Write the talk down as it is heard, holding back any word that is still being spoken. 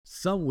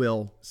Some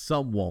will,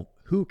 some won't.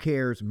 Who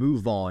cares?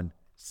 Move on.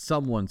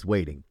 Someone's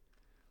waiting.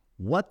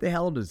 What the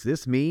hell does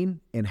this mean,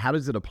 and how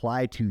does it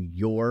apply to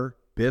your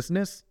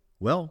business?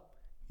 Well,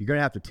 you're going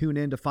to have to tune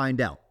in to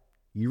find out.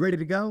 You ready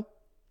to go?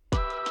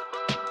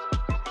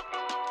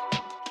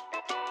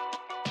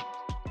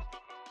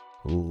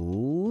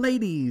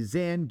 Ladies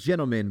and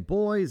gentlemen,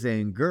 boys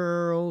and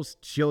girls,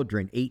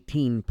 children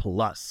 18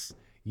 plus,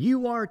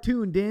 you are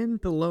tuned in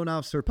to the Loan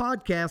Officer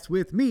Podcast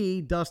with me,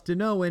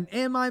 Dustin Owen,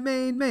 and my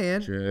main man,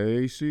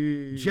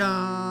 JC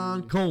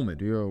John Coleman.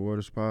 Yo, what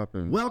is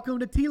poppin'? Welcome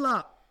to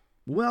T-Lop.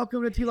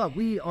 Welcome to T-Lop.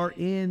 We are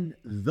in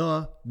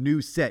the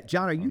new set.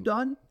 John, are you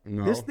done?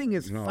 No, This thing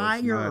is fire.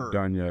 It's not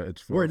done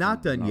yet. We're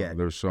not done yet.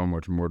 There's so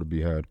much more to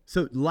be had.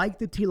 So like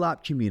the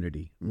T-Lop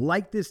community,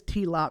 like this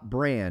T-Lop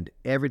brand,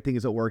 everything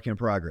is a work in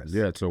progress.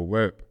 Yeah, it's a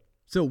whip.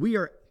 So we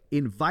are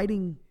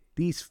inviting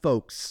these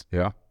folks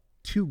Yeah.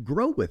 to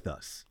grow with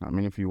us. I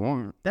mean, if you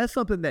want. That's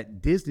something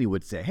that Disney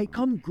would say. Hey,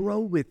 come grow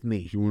with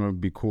me. If you want to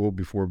be cool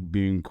before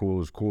being cool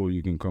is cool,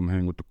 you can come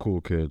hang with the cool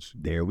kids.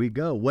 There we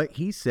go. What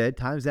he said,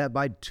 times that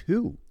by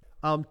 2.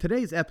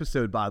 Today's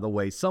episode, by the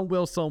way, some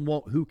will, some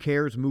won't. Who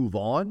cares? Move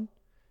on.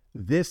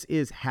 This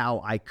is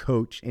how I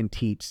coach and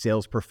teach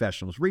sales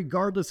professionals,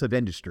 regardless of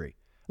industry.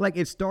 Like,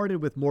 it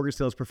started with mortgage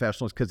sales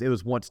professionals because it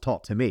was once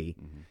taught to me.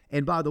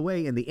 And by the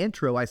way, in the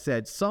intro, I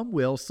said, some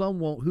will, some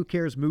won't. Who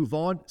cares? Move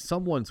on.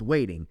 Someone's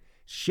waiting.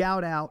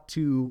 Shout out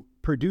to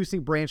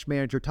producing branch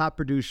manager, top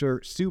producer,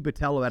 Sue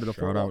Botello out of the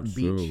Fort Walton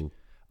Beach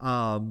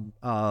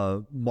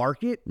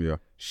market. Yeah.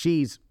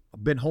 She's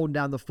been holding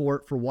down the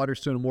fort for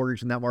Waterstone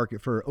Mortgage in that market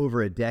for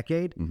over a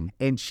decade.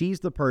 And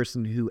she's the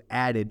person who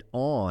added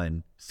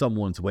on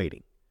someone's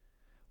waiting.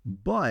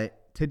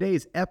 But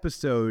today's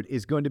episode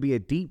is going to be a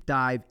deep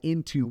dive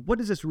into what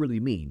does this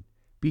really mean?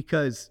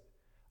 Because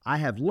I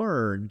have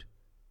learned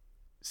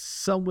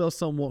some will,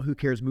 some won't, who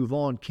cares, move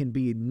on can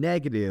be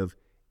negative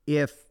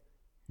if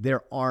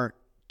there aren't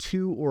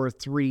 2 or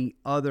 3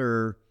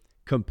 other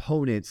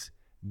components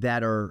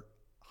that are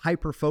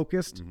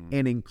hyper-focused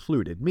and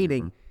included.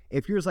 Meaning,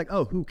 if you're just like,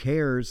 oh, who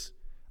cares?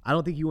 I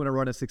don't think you want to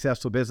run a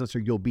successful business or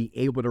you'll be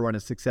able to run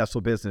a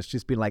successful business.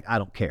 Just being like, I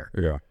don't care.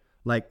 Yeah.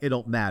 Like, it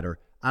don't matter.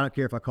 I don't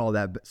care if I call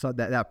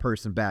that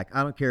person back.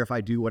 I don't care if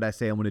I do what I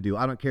say I'm going to do.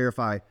 I don't care if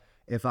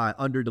I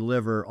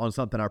under-deliver on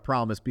something I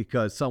promised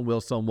because some will,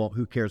 some won't.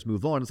 Who cares?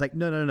 Move on. It's like,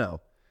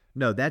 no.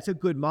 No, that's a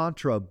good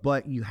mantra,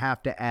 but you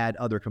have to add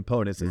other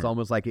components. It's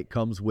almost like it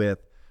comes with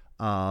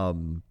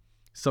some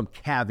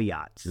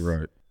caveats.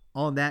 Right.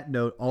 On that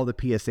note, all the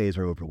PSAs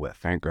are over with.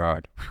 Thank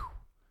God.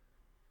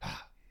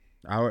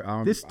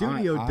 This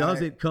studio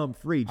doesn't come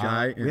free,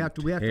 John. We have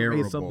to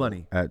raise some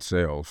money. At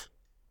sales.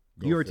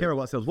 You are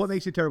terrible at sales. What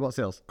makes you terrible at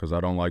sales? Because I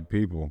don't like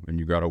people,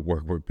 and you got to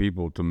work with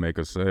people to make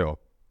a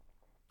sale.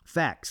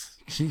 Facts.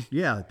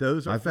 Yeah,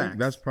 those are I facts. think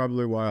that's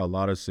probably why a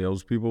lot of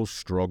salespeople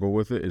struggle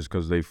with it, is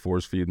because they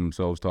force feed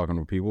themselves talking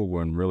to people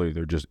when really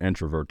they're just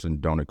introverts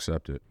and don't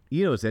accept it.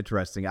 You know, it's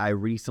interesting. I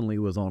recently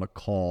was on a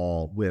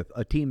call with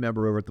a team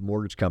member over at the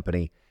mortgage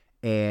company,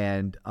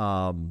 and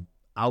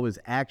I was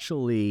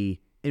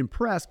actually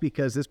impressed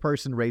because this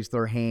person raised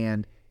their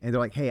hand and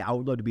they're like, hey, I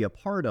would love to be a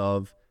part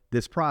of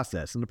this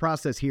process. And the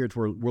process here is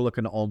we're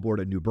looking to onboard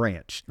a new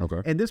branch.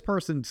 Okay. And this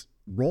person's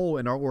role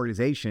in our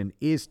organization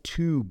is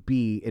to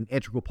be an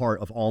integral part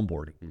of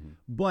onboarding.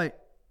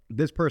 But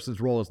this person's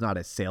role is not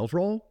a sales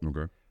role.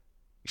 Okay.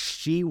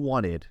 She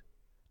wanted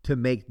to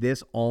make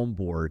this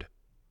onboard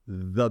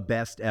the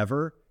best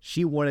ever.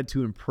 She wanted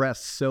to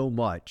impress so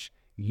much.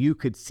 You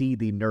could see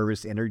the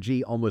nervous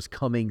energy almost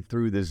coming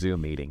through the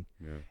Zoom meeting.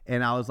 Yeah.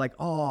 And I was like,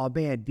 oh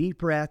man, deep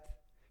breath,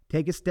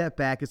 take a step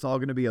back. It's all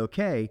going to be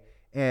okay.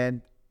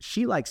 And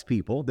she likes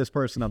people, this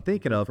person I'm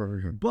thinking of,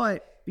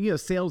 but you know,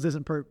 sales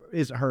isn't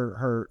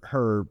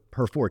her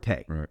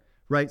forte.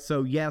 Right.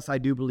 So yes, I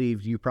do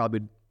believe you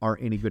probably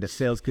aren't any good at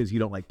sales because you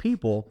don't like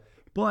people,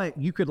 but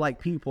you could like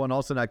people and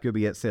also not good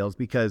be at sales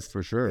because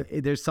for sure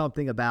there's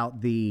something about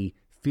the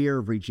fear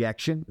of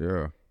rejection.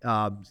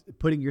 Yeah.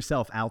 Putting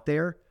yourself out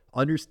there,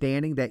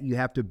 understanding that you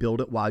have to build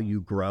it while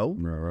you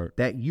grow,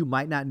 that you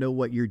might not know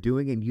what you're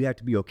doing and you have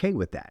to be okay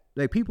with that.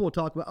 Like, people will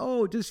talk about,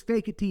 oh, just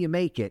fake it till you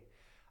make it.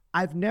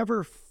 I've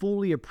never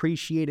fully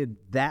appreciated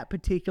that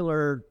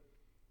particular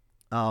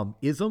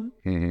ism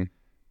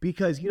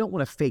because you don't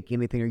want to fake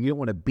anything or you don't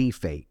want to be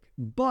fake,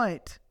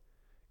 but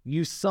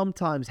you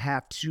sometimes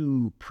have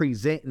to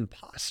present and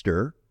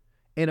posture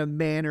in a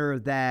manner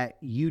that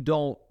you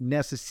don't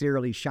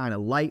necessarily shine a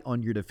light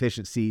on your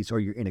deficiencies or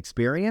your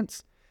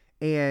inexperience.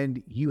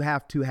 And you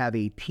have to have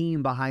a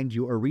team behind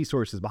you or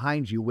resources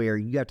behind you where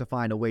you have to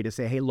find a way to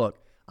say, hey, look,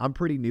 I'm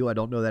pretty new. I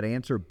don't know that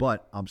answer,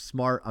 but I'm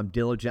smart. I'm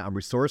diligent. I'm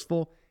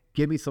resourceful.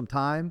 Give me some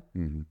time.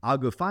 I'll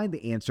go find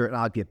the answer and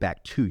I'll get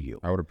back to you.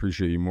 I would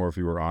appreciate you more if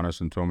you were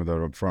honest and told me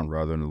that up front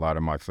rather than lie to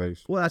my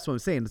face. Well, that's what I'm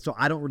saying. So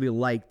I don't really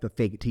like the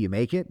fake it till you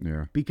make it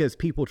because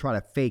people try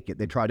to fake it.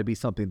 They try to be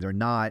something they're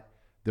not.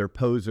 They're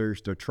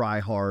posers, they're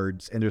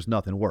tryhards, and there's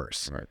nothing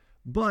worse. Right.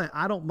 But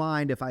I don't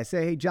mind if I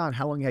say, hey, John,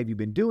 how long have you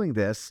been doing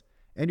this?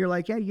 And you're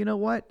like, yeah, you know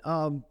what?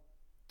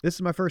 This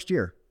is my first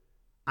year.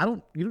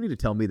 You don't need to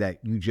tell me that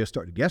you just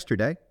started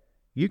yesterday.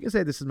 You can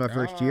say this is my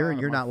first year and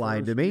you're not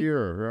lying to me.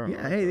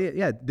 Yeah.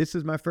 Hey, this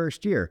is my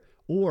first year.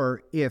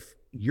 Or if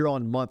you're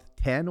on month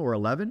 10 or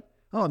 11,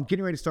 I'm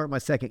getting ready to start my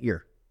second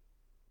year.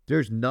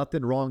 There's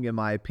nothing wrong, in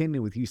my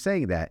opinion, with you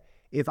saying that.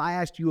 If I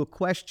asked you a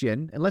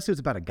question, unless it was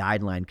about a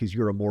guideline because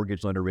you're a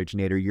mortgage loan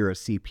originator, you're a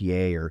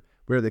CPA or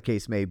whatever the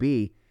case may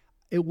be,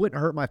 it wouldn't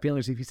hurt my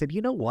feelings if you said,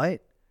 you know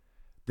what?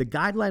 The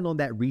guideline on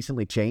that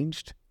recently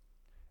changed.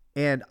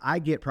 And I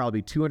get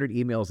probably 200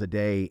 emails a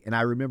day. And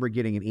I remember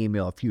getting an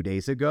email a few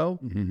days ago,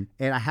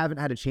 and I haven't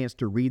had a chance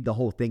to read the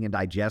whole thing and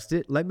digest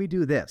it. Let me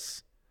do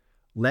this.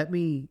 Let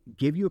me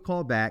give you a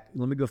call back.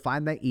 Let me go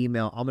find that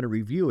email. I'm going to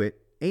review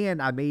it.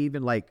 And I may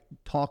even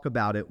talk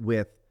about it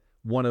with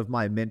one of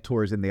my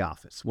mentors in the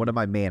office, one of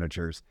my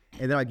managers.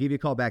 And then I'll give you a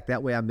call back.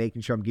 That way I'm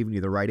making sure I'm giving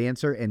you the right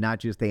answer and not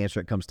just the answer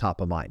that comes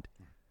top of mind.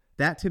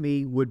 That to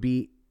me would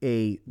be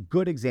a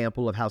good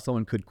example of how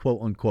someone could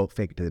quote unquote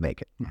fake it till they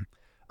make it.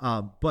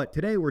 But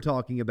today we're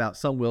talking about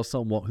some will,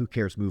 some won't, who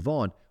cares, move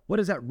on. What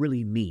does that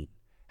really mean?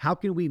 How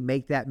can we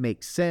make that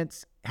make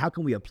sense? How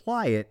can we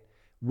apply it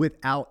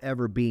without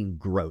ever being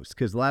gross?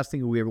 Because the last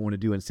thing we ever want to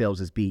do in sales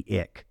is be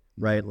ick,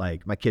 right?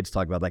 Like my kids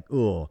talk about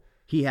oh,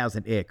 he has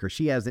an ick or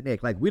she has an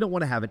ick. Like we don't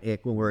want to have an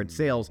ick when we're in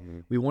sales.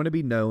 We want to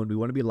be known. We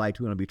want to be liked.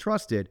 We want to be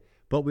trusted.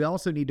 But we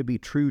also need to be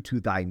true to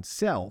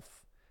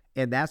thyself.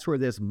 And that's where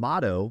this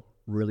motto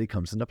really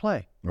comes into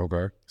play.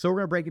 Okay. So we're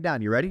going to break it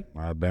down. You ready?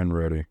 I've been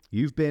ready.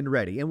 You've been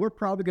ready. And we're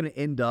probably going to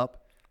end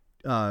up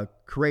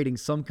creating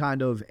some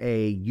kind of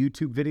a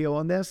YouTube video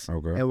on this.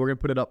 Okay. And we're going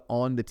to put it up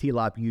on the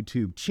T-Lop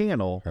YouTube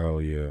channel. Hell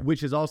yeah.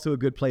 Which is also a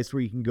good place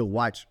where you can go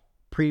watch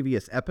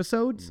previous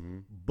episodes,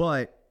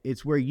 but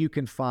it's where you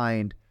can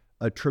find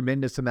a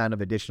tremendous amount of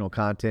additional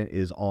content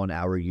is on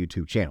our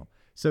YouTube channel.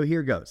 So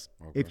here goes.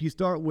 Okay. If you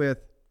start with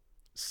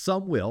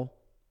some will,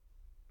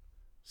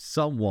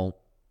 some won't,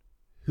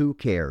 who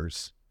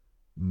cares,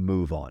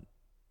 move on.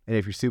 And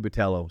if you're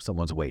Subatello,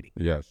 someone's waiting.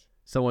 Yes.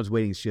 Someone's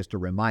waiting is just a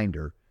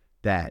reminder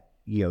that,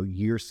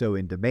 you're so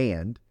in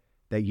demand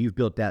that you've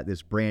built out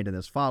this brand and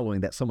this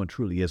following that someone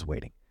truly is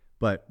waiting.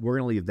 But we're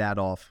going to leave that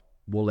off.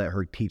 We'll let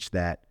her teach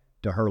that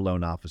to her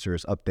loan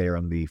officers up there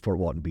on the Fort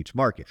Walton Beach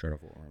market. Sure.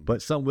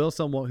 But some will,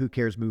 some won't, who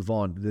cares, move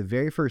on. The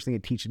very first thing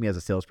it teaches me as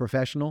a sales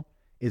professional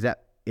is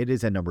that it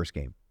is a numbers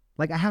game.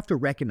 I have to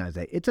recognize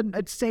that.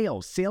 It's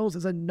sales. Sales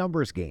is a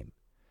numbers game.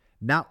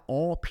 Not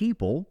all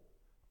people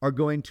are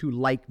going to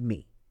like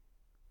me.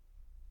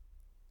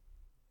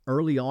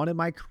 Early on in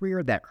my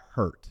career, that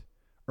hurt.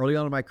 Early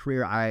on in my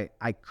career,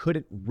 I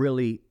couldn't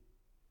really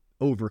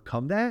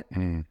overcome that.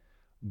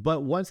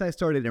 But once I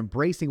started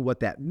embracing what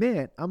that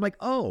meant, I'm like,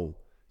 oh,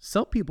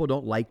 some people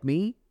don't like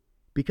me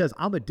because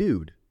I'm a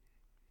dude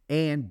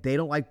and they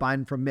don't like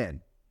buying from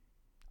men.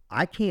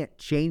 I can't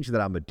change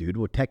that I'm a dude.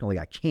 Well, technically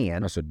I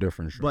can. That's a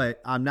difference.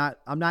 But I'm not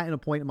in a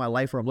point in my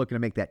life where I'm looking to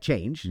make that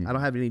change. I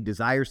don't have any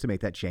desires to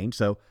make that change.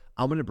 So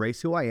I'm going to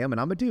embrace who I am,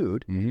 and I'm a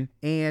dude.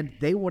 And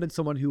they wanted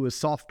someone who was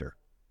softer.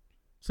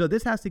 So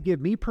this has to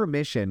give me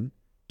permission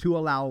to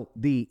allow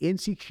the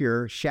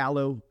insecure,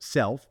 shallow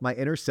self, my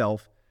inner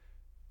self,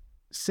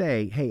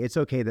 say, hey, it's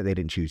okay that they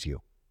didn't choose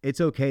you.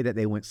 It's okay that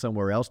they went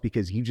somewhere else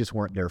because you just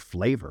weren't their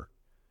flavor.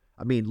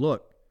 I mean,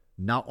 look,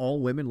 not all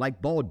women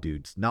like bald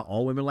dudes. Not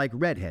all women like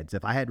redheads.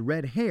 If I had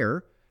red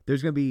hair,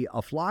 there's going to be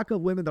a flock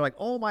of women that are like,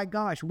 oh my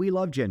gosh, we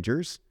love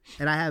gingers,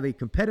 and I have a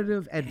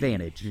competitive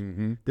advantage.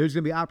 There's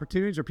going to be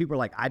opportunities where people are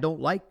like, I don't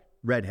like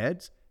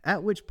redheads,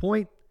 at which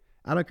point,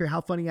 I don't care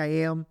how funny I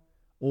am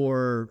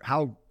or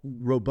how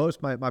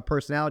robust my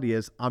personality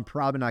is, I'm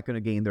probably not going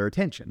to gain their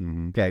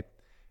attention. Okay.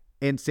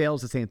 In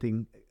sales, the same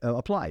thing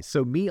applies.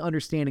 So me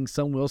understanding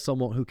some will, some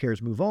won't, who cares,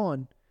 move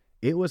on,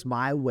 it was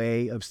my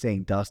way of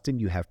saying, Dustin,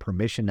 you have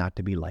permission not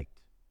to be liked.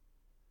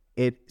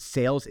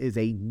 Sales is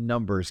a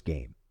numbers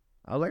game.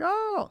 I was like,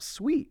 oh,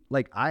 sweet.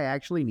 I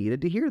actually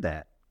needed to hear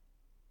that.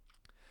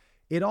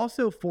 It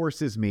also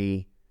forces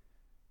me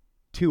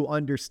to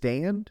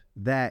understand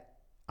that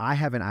I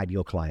have an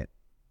ideal client.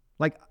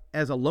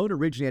 As a loan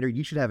originator,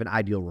 you should have an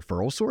ideal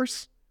referral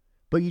source,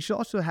 but you should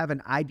also have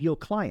an ideal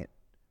client,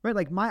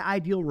 right? My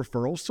ideal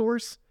referral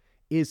source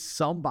is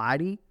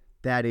somebody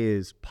that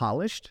is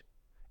polished.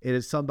 It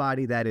is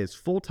somebody that is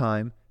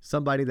full-time,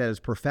 somebody that is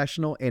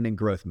professional and in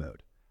growth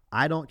mode.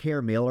 I don't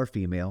care male or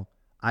female.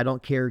 I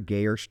don't care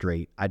gay or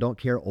straight. I don't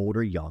care old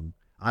or young.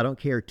 I don't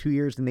care 2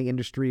 years in the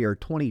industry or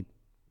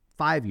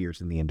 25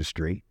 years in the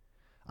industry.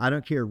 I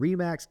don't care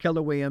Remax,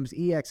 Keller Williams,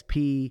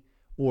 EXP,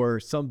 or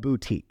some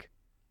boutique.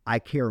 I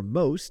care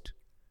most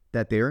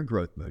that they're in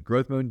growth mode.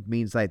 Growth mode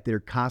means that they're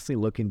constantly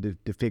looking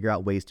to figure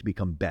out ways to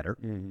become better,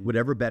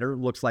 whatever better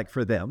looks like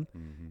for them,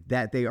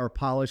 that they are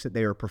polished, that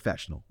they are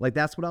professional.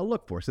 That's what I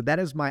look for. So that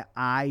is my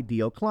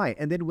ideal client.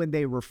 And then when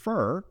they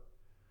refer,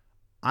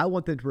 I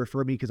want them to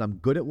refer me because I'm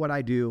good at what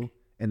I do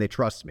and they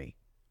trust me.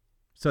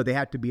 So they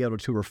have to be able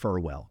to refer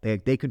well.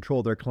 They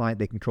control their client,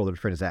 they control their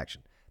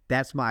transaction.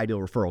 That's my ideal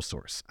referral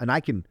source. And I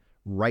can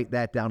write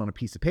that down on a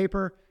piece of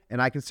paper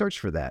and I can search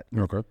for that.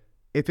 Okay.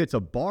 If it's a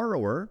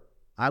borrower,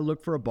 I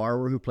look for a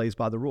borrower who plays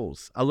by the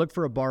rules. I look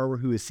for a borrower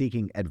who is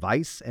seeking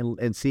advice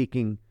and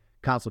seeking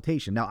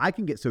consultation. Now, I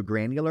can get so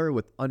granular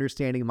with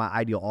understanding my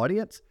ideal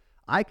audience.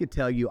 I could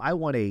tell you I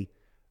want a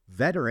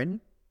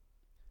veteran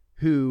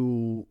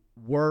who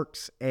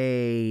works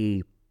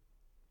a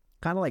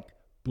kind of like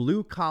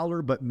blue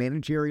collar but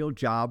managerial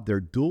job. They're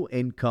dual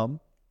income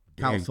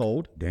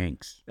household.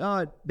 Dinks.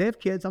 They have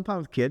kids. I'm fine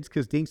with kids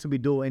because dinks will be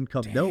dual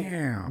income.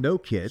 Damn. No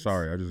kids.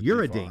 Sorry, I just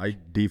You're default. a dink. I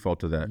default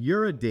to that.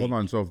 You're a dink. Hold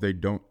on. So if they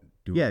don't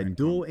do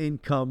dual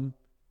income,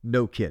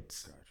 no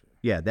kids. Gotcha.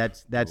 Yeah,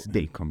 that's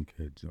dink. Income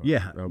kids.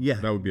 Yeah,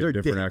 that would be a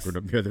different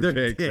acronym. Yeah, they're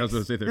dinks. I was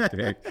going to say they're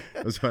dinks.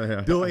 That's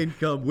why dual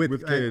income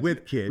with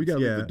kids. We got to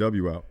leave the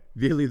W out.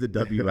 You leave the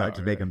W out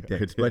to make them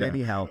dinks. But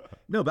anyhow,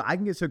 no, but I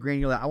can get so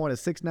granular. I want a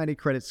 690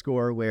 credit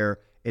score where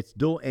it's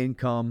dual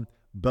income.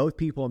 Both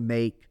people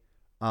make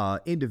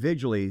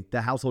individually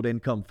the household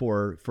income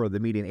for the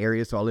median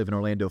area. So I live in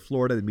Orlando,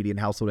 Florida. The median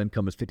household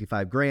income is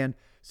 $55,000.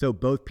 So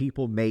both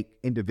people make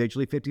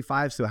individually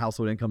 55. So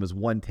household income is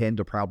 110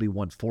 to probably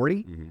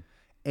 140. Mm-hmm.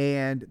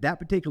 And that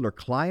particular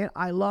client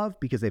I love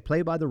because they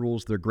play by the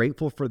rules. They're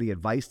grateful for the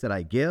advice that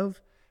I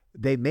give.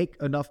 They make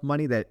enough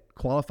money that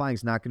qualifying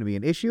is not going to be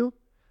an issue.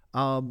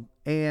 And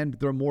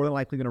they're more than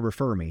likely going to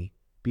refer me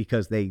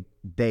because they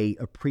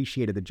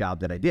appreciated the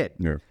job that I did.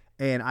 Yeah.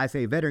 And I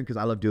say veteran because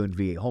I love doing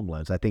VA home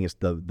loans. I think it's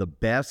the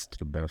best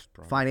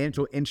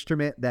financial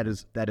instrument that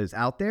is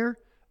out there.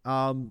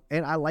 And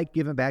I like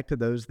giving back to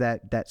those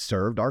that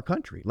served our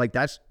country. Like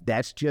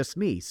that's just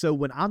me. So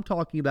when I'm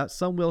talking about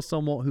some will,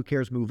 some won't, who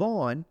cares, move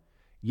on.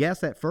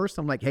 Yes, at first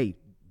I'm like, hey,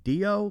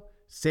 Dio,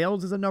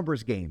 sales is a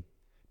numbers game.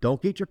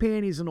 Don't get your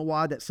panties in a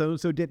wad that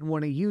so-and-so didn't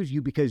want to use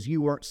you because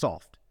you weren't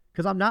soft.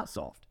 Because I'm not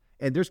soft.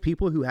 And there's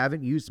people who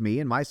haven't used me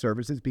and my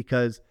services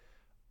because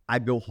I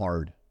go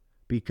hard.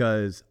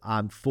 Because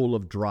I'm full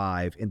of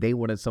drive and they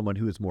wanted someone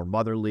who is more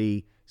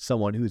motherly,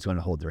 someone who's going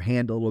to hold their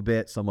hand a little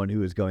bit, someone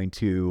who is going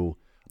to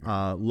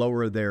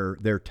lower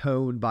their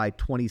tone by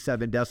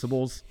 27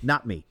 decibels.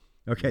 Not me.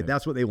 Okay, yeah.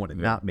 That's what they wanted,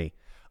 not me.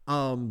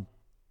 And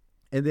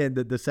then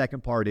the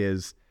second part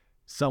is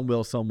some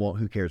will, some won't,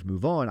 who cares,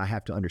 move on. I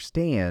have to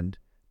understand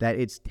that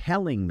it's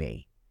telling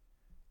me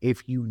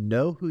if you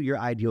know who your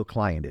ideal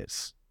client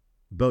is,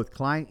 both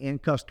client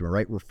and customer,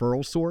 right?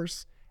 Referral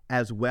source,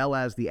 as well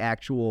as the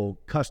actual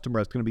customer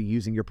that's going to be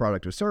using your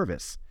product or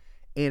service.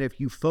 And if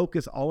you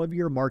focus all of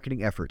your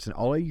marketing efforts and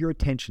all of your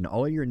attention,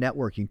 all of your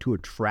networking to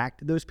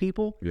attract those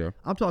people,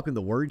 I'm talking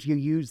the words you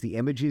use, the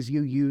images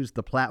you use,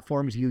 the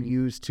platforms you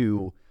use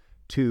to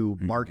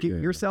market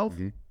yourself,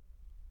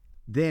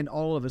 then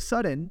all of a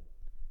sudden,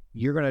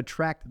 you're going to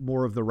attract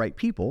more of the right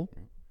people,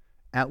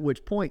 at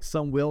which point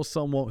some will,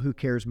 some won't, who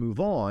cares, move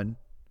on,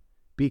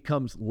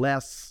 becomes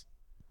less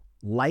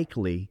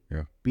likely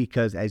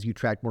because as you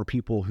attract more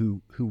people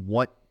who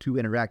want to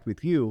interact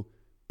with you,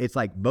 it's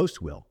like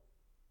most will,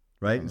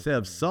 right? Instead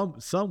of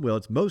some will,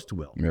 it's most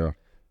will. Yeah.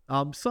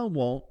 Some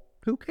won't.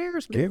 Who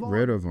cares? Get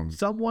rid of them.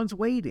 Someone's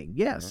waiting.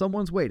 Yeah,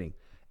 someone's waiting.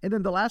 And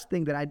then the last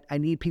thing that I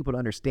need people to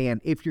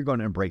understand if you're going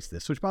to embrace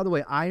this, which by the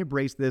way, I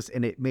embraced this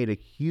and it made a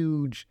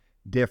huge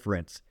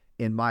difference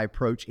in my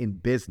approach in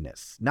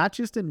business, not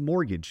just in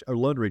mortgage or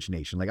loan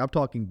origination. Like I'm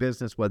talking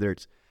business, whether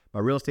it's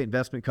my real estate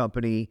investment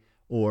company,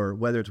 or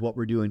whether it's what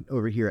we're doing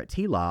over here at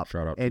TLOP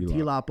and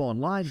TLOP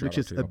Online, which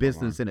is a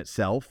business in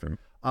itself.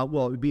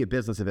 Well, it would be a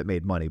business if it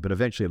made money, but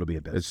eventually it'll be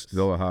a business. It's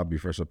still a hobby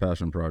for us, a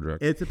passion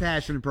project. It's a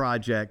passion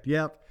project.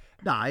 Yep.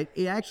 No,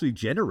 it actually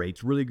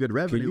generates really good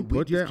revenue. Can you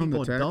put that on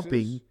the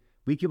taxes?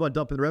 We keep on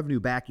dumping the revenue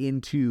back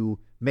into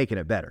making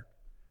it better.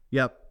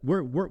 Yep.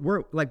 We're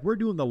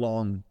doing the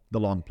long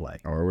play.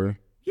 Are we?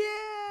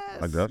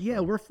 Yeah,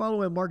 we're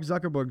following Mark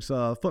Zuckerberg's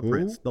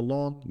footprints. Who? The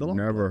long.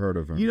 Never heard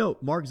of him. You know,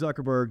 Mark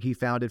Zuckerberg, he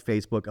founded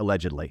Facebook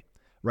allegedly,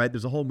 right?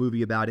 There's a whole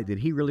movie about it. Did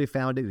he really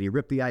found it? Did he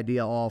rip the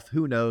idea off?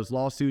 Who knows?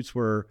 Lawsuits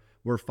were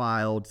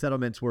filed.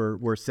 Settlements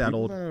were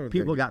settled.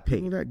 People got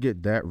paid. People that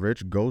get that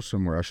rich go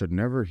somewhere. I should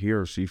never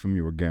hear or see from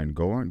you again.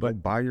 Go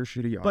buy your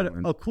shitty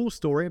island. But a cool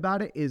story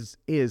about it is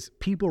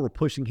people were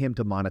pushing him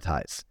to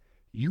monetize.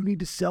 You need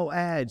to sell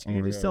ads.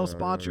 You need to sell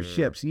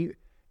sponsorships.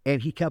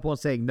 And he kept on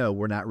saying, no,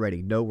 we're not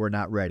ready. No, we're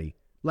not ready.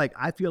 Like,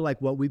 I feel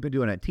like what we've been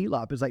doing at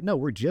TLOP is like, no,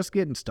 we're just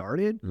getting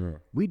started. Yeah.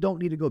 We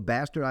don't need to go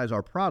bastardize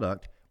our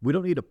product. We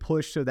don't need to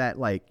push so that,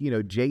 like,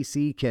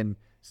 JC can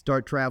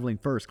start traveling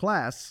first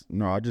class.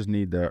 No, I just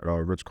need that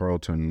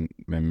Ritz-Carlton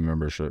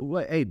membership.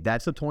 Well, hey,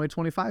 that's a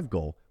 2025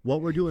 goal.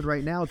 What we're doing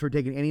right now is we're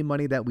taking any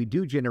money that we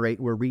do generate,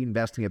 we're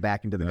reinvesting it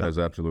back into the content. That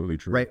is absolutely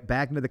true. Right,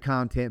 back into the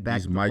content, back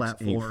into the platform.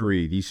 These mics ain't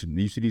free.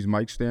 You see these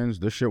mic stands?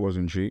 This shit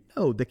wasn't cheap.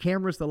 No, the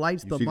cameras, the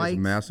lights, the mics. This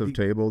massive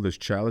table, this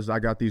chalice. I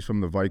got these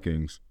from the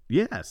Vikings.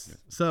 Yes.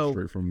 So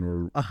straight from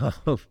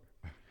the...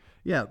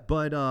 Yeah,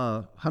 but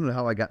I don't know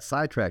how I got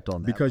sidetracked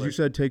on that. Because you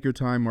said take your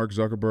time, Mark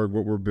Zuckerberg.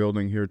 What we're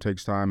building here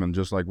takes time, and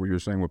just like what you're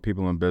saying with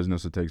people in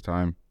business, it takes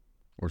time,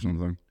 or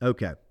something.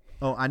 Okay.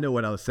 Oh, I know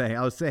what I was saying.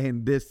 I was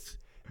saying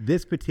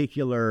this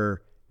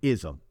particular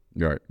ism,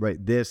 right?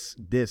 This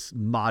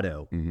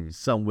motto,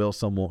 some will,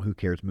 some won't. Who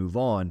cares? Move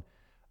on.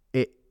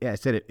 I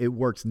said it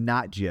works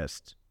not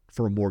just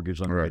for mortgage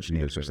loan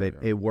originators.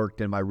 It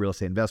worked in my real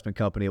estate investment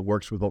company. It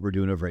works with what we're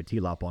doing over at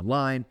TLOP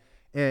Online.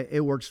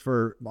 It works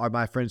for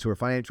my friends who are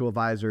financial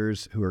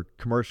advisors, who are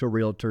commercial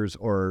realtors,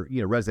 or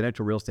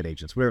residential real estate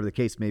agents, whatever the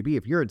case may be.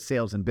 If you're in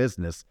sales and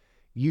business,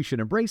 you should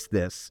embrace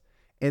this.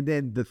 And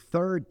then the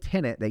third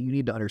tenet that you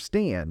need to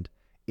understand,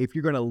 if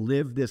you're going to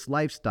live this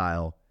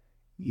lifestyle,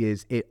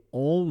 is it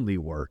only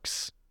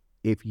works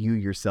if you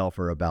yourself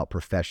are about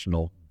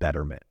professional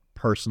betterment,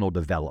 personal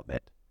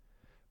development.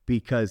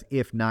 Because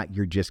if not,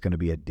 you're just going to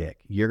be a dick.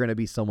 You're going to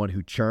be someone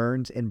who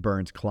churns and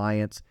burns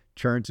clients,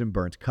 churns and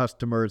burns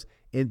customers,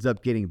 ends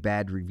up getting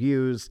bad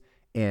reviews.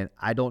 And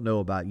I don't know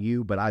about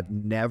you, but I've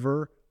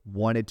never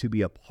wanted to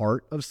be a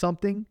part of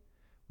something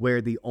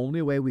where the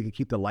only way we can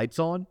keep the lights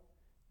on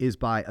is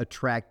by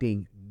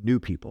attracting new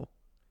people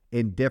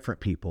and different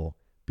people,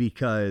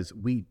 because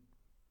we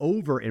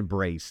over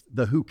embrace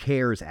the who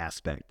cares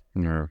aspect.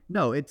 Yeah.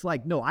 No, it's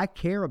like, no, I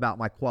care about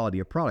my quality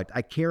of product.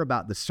 I care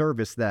about the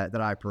service that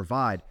I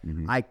provide.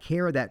 Mm-hmm. I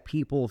care that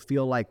people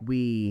feel like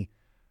we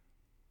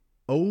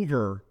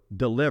over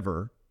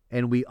deliver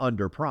and we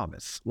under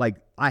promise. Like,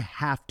 I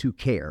have to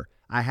care.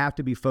 I have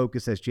to be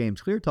focused, as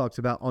James Clear talks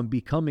about, on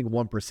becoming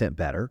 1%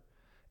 better.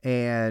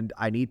 And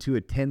I need to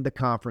attend the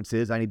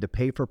conferences. I need to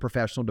pay for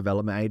professional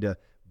development. I need to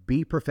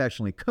be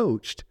professionally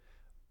coached.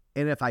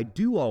 And if I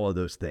do all of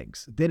those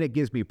things, then it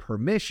gives me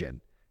permission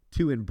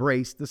to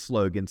embrace the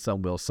slogan,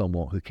 some will, some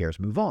won't, who cares,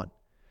 move on.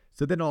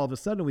 So then all of a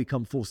sudden we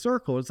come full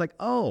circle. It's like,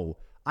 oh,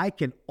 I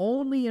can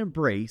only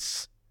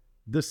embrace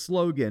the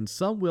slogan,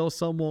 some will,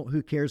 some won't,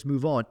 who cares,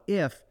 move on,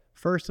 if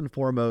first and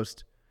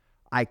foremost,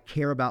 I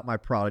care about my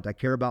product, I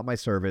care about my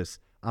service,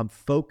 I'm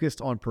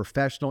focused on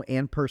professional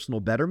and personal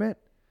betterment,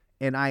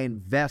 and I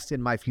invest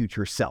in my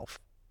future self.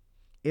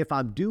 If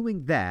I'm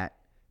doing that,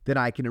 then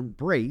I can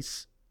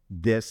embrace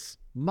this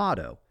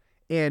motto.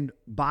 And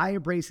by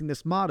embracing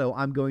this motto,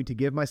 I'm going to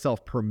give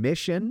myself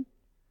permission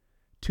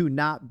to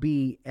not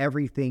be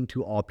everything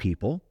to all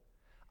people.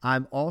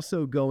 I'm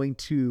also going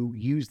to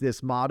use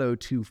this motto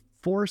to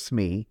force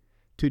me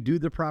to do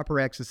the proper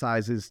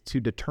exercises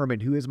to determine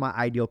who is my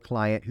ideal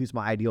client, who's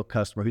my ideal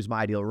customer, who's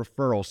my ideal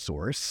referral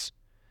source.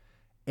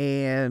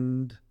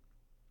 And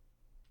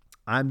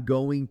I'm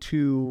going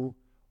to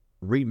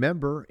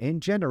remember, in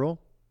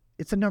general,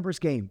 it's a numbers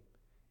game.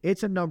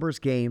 It's a numbers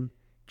game.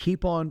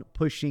 Keep on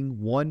pushing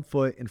one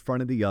foot in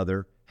front of the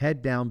other,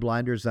 head down,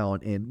 blinders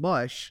on, and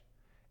mush,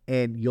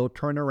 and you'll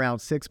turn around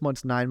 6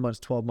 months, 9 months,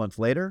 12 months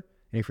later.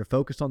 And if you're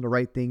focused on the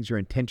right things, you're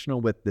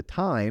intentional with the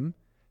time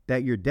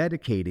that you're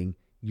dedicating,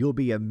 you'll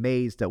be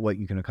amazed at what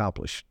you can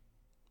accomplish.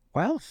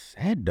 Well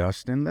said,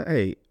 Dustin.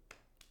 Hey,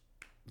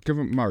 give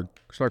him, Mark,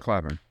 start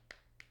clapping.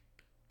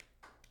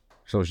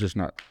 So it's just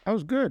not, that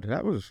was good.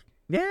 That was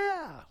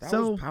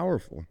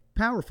powerful.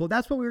 Powerful.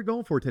 That's what we were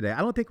going for today.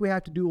 I don't think we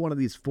have to do one of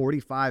these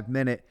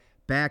 45-minute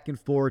back and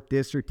forth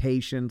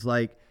dissertations.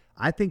 Like,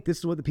 I think this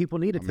is what the people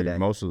needed today.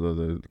 Most of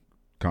the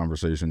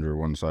conversations are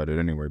one-sided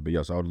anyway. But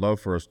yes, I would love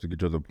for us to get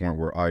to the point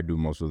where I do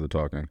most of the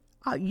talking.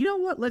 You know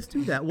what? Let's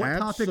do that. What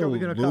topic are we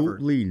going to cover?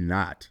 Absolutely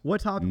not.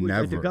 What topic would you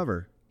like to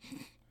cover?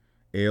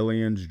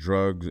 Aliens,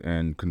 drugs,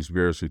 and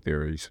conspiracy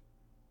theories.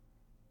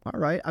 All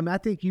right. I mean, I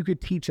think you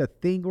could teach a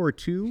thing or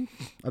two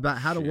about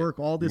how to work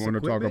all this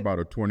equipment. You want to talk about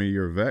a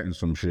 20-year vet and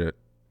some shit?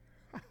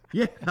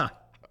 Yeah.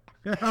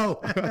 Oh.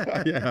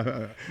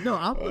 Yeah. No,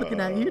 I'm looking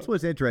at, here's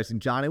what's interesting,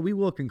 John, and we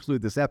will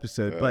conclude this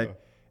episode, but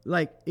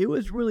like, it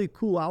was really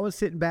cool. I was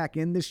sitting back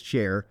in this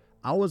chair.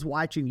 I was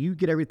watching you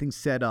get everything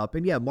set up.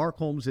 And yeah, Mark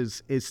Holmes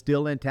is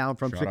still in town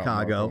from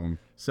Chicago.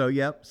 So,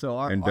 yep.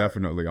 So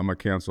definitely, I'm going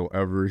to cancel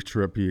every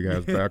trip he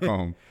has back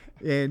home.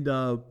 And,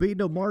 but you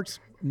know, Mark's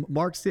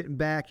sitting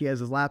back. He has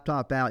his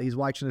laptop out. He's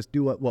watching us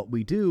do what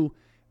we do.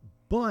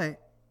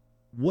 But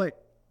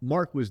what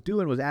Mark was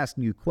doing was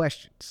asking you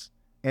questions.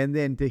 And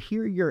then to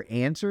hear your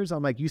answers,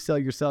 I'm like, you sell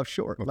yourself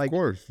short. Of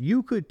course.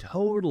 You could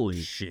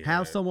totally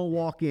have someone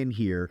walk in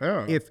here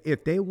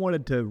if they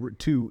wanted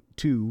to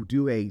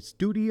do a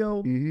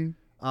studio.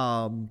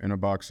 Mm-hmm. In a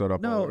box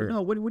setup.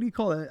 No. What do you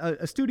call it?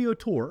 A studio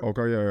tour.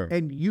 Okay, yeah.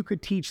 And you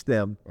could teach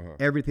them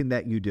everything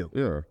that you do.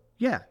 Yeah.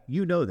 Yeah,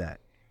 you know that.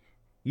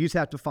 You just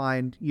have to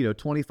find,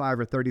 25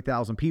 or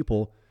 30,000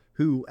 people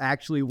who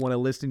actually want to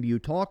listen to you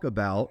talk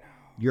about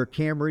your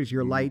cameras,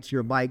 your lights,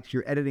 your mics,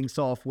 your editing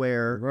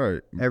software,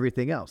 right?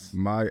 Everything else.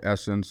 My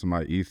essence,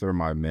 my ether,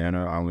 my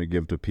mana, I only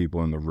give to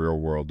people in the real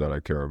world that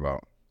I care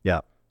about.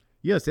 Yeah.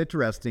 Yeah, it's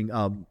interesting.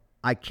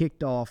 I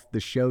kicked off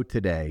the show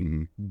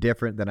today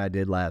different than I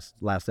did last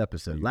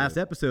episode. Last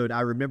episode,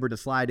 I remember to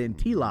slide in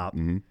T-Lop.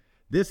 Mm-hmm.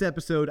 This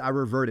episode, I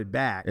reverted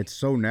back. It's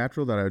so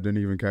natural that I didn't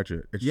even catch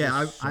it. It's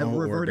I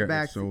reverted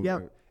back.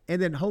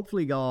 And then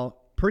hopefully, y'all,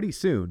 pretty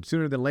soon,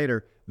 sooner than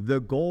later, the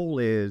goal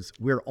is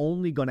we're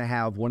only going to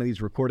have one of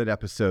these recorded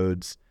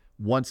episodes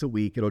once a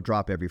week. It'll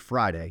drop every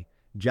Friday.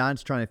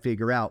 John's trying to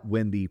figure out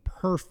when the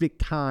perfect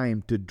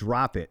time to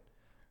drop it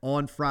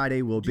on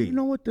Friday will be. Do you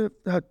know what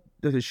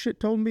the shit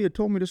told me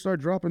to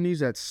start dropping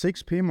these at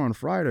 6 p.m. on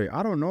Friday.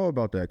 I don't know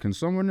about that. Can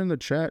someone in the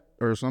chat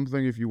or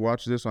something, if you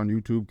watch this on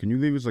YouTube, can you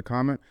leave us a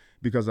comment?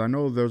 Because I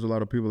know there's a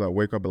lot of people that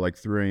wake up at like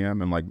 3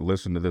 a.m. and like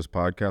listen to this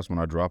podcast when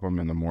I drop them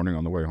in the morning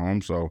on the way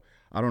home. So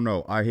I don't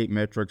know. I hate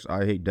metrics.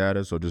 I hate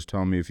data. So just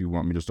tell me if you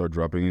want me to start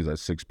dropping these at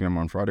 6 p.m.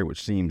 on Friday,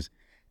 which seems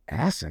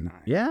asinine.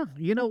 Yeah,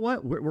 you know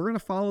what? We're going to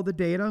follow the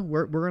data.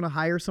 We're going to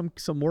hire some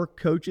more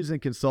coaches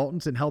and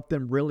consultants and help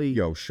them really.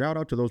 Yo, shout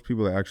out to those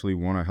people that actually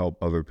want to help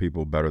other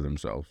people better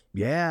themselves.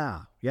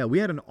 Yeah. We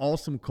had an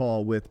awesome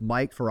call with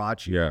Mike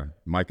Faraci. Yeah,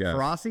 Mike F.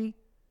 Faraci.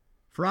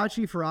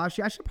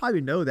 I should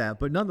probably know that,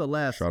 but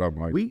nonetheless, shout out,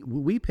 Mike.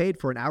 We paid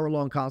for an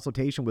hour-long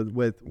consultation with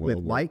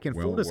Mike. And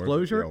full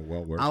disclosure,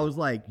 I was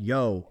like,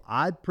 yo,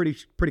 I'm pretty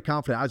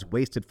confident I just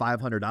wasted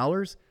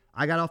 $500.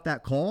 I got off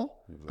that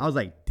call. I was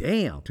like,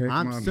 damn,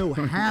 I'm so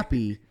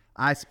happy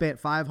I spent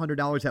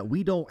 $500 that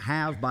we don't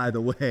have, by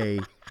the way.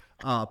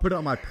 Put it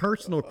on my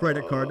personal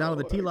credit card, not on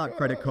the T-Lock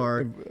credit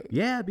card.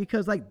 Yeah,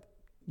 because like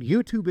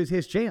YouTube is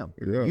his jam.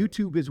 Yeah.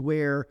 YouTube is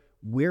where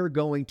we're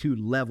going to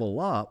level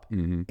up.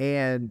 Mm-hmm.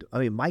 And I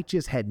mean, Mike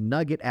just had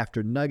nugget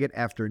after nugget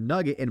after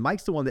nugget. And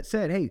Mike's the one that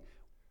said, hey,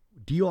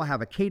 do you all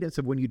have a cadence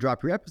of when you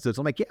drop your episodes?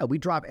 I'm like, yeah, we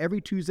drop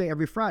every Tuesday,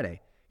 every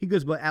Friday. He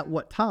goes, but at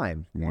what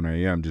time? 1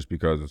 a.m. just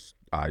because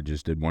I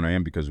just did 1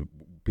 a.m. because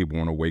people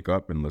want to wake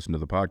up and listen to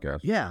the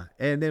podcast. Yeah.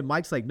 And then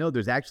Mike's like, no,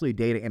 there's actually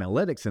data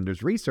analytics and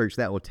there's research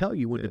that will tell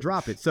you when to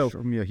drop it. So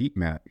show me a heat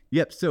map.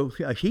 Yep. So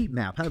a heat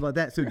map. How about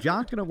that? So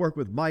John's going to work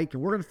with Mike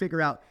and we're going to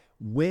figure out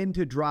when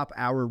to drop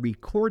our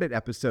recorded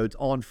episodes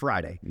on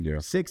Friday. Yeah.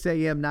 6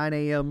 a.m., 9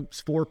 a.m.,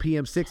 4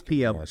 p.m., 6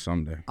 p.m. Yeah,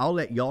 someday. I'll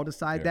let y'all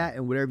decide that,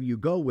 and whatever you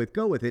go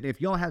with it.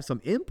 If y'all have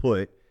some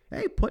input,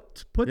 hey,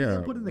 put the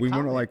input in the comments. We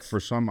want to, like, for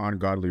some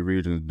ungodly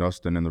reasons,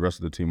 Dustin and the rest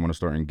of the team want to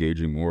start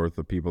engaging more with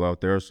the people out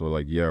there. So,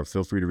 like, yeah,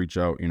 feel free to reach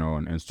out,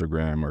 on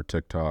Instagram or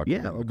TikTok.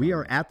 Yeah, we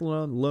are at the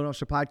Loan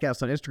Officer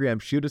Podcast on Instagram.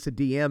 Shoot us a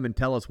DM and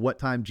tell us what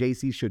time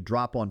JC should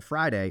drop on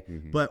Friday.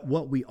 Mm-hmm. But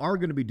what we are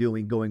going to be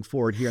doing going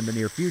forward here in the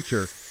near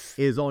future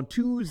is on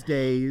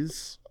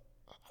Tuesdays,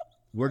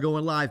 we're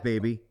going live,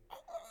 baby.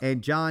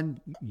 And, John,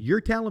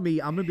 you're telling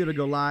me I'm going to be able to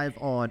go live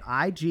on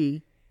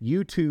IG,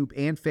 YouTube,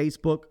 and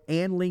Facebook,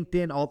 and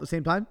LinkedIn all at the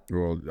same time?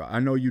 Well, I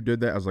know you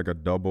did that as like a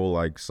double,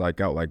 like, psych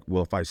out. Like,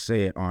 well, if I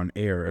say it on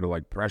air, it'll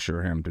like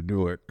pressure him to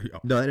do it.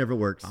 No, that never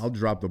works. I'll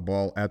drop the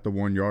ball at the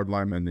 1 yard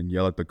line and then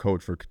yell at the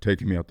coach for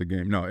taking me out the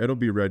game. No, it'll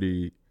be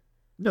ready.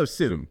 No,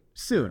 soon.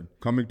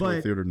 Coming to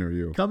a theater near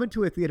you. Coming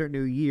to a theater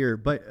near you,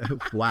 but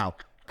wow.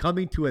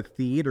 Coming to a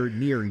theater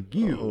near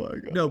you. Oh my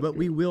God. No, but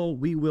we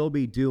will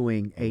be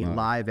doing a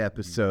live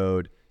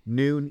episode.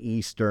 Noon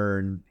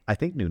Eastern. I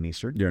think noon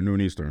Eastern. Yeah,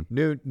 noon Eastern.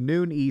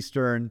 Noon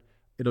Eastern.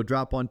 It'll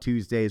drop on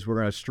Tuesdays. We're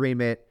going to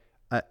stream it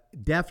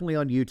definitely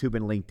on YouTube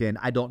and LinkedIn.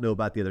 I don't know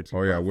about the other two.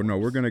 Oh yeah,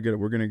 we're going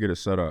to get it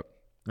set up.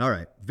 All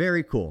right,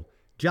 very cool.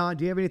 John,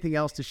 do you have anything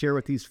else to share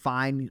with these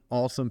fine,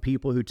 awesome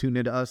people who tune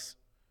into us?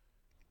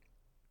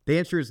 The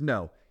answer is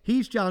no.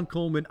 He's John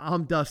Coleman.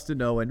 I'm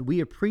Dustin Owen.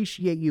 We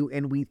appreciate you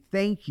and we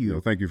thank you.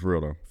 Thank you for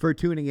real, though. For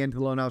tuning in to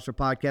the Loan Officer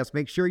Podcast.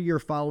 Make sure you're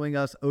following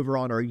us over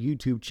on our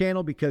YouTube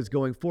channel because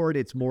going forward,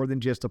 it's more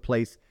than just a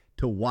place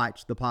to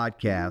watch the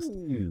podcast.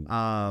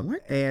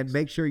 And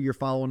make sure you're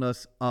following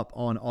us up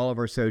on all of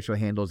our social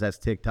handles. That's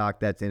TikTok,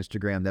 that's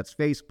Instagram, that's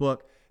Facebook,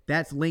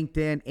 that's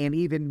LinkedIn, and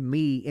even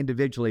me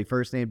individually.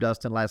 First name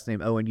Dustin, last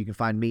name Owen. You can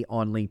find me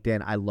on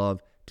LinkedIn. I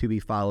love to be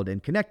followed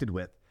and connected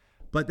with.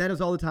 But that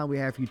is all the time we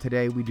have for you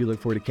today. We do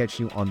look forward to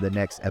catching you on the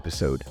next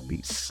episode.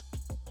 Peace.